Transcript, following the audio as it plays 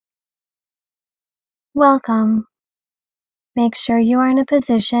Welcome. Make sure you are in a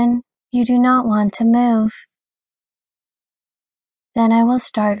position you do not want to move. Then I will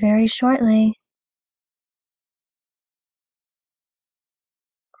start very shortly.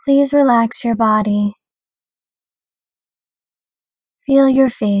 Please relax your body. Feel your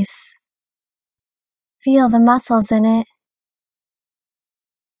face. Feel the muscles in it.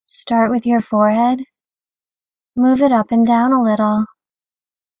 Start with your forehead. Move it up and down a little.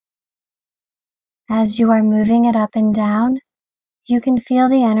 As you are moving it up and down, you can feel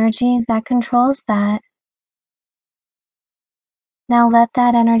the energy that controls that. Now let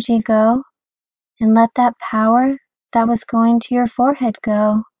that energy go and let that power that was going to your forehead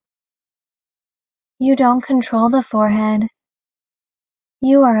go. You don't control the forehead.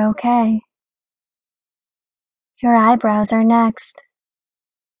 You are okay. Your eyebrows are next.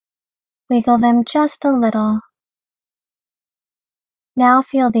 Wiggle them just a little. Now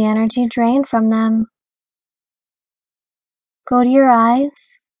feel the energy drain from them. Go to your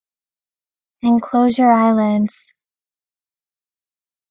eyes and close your eyelids.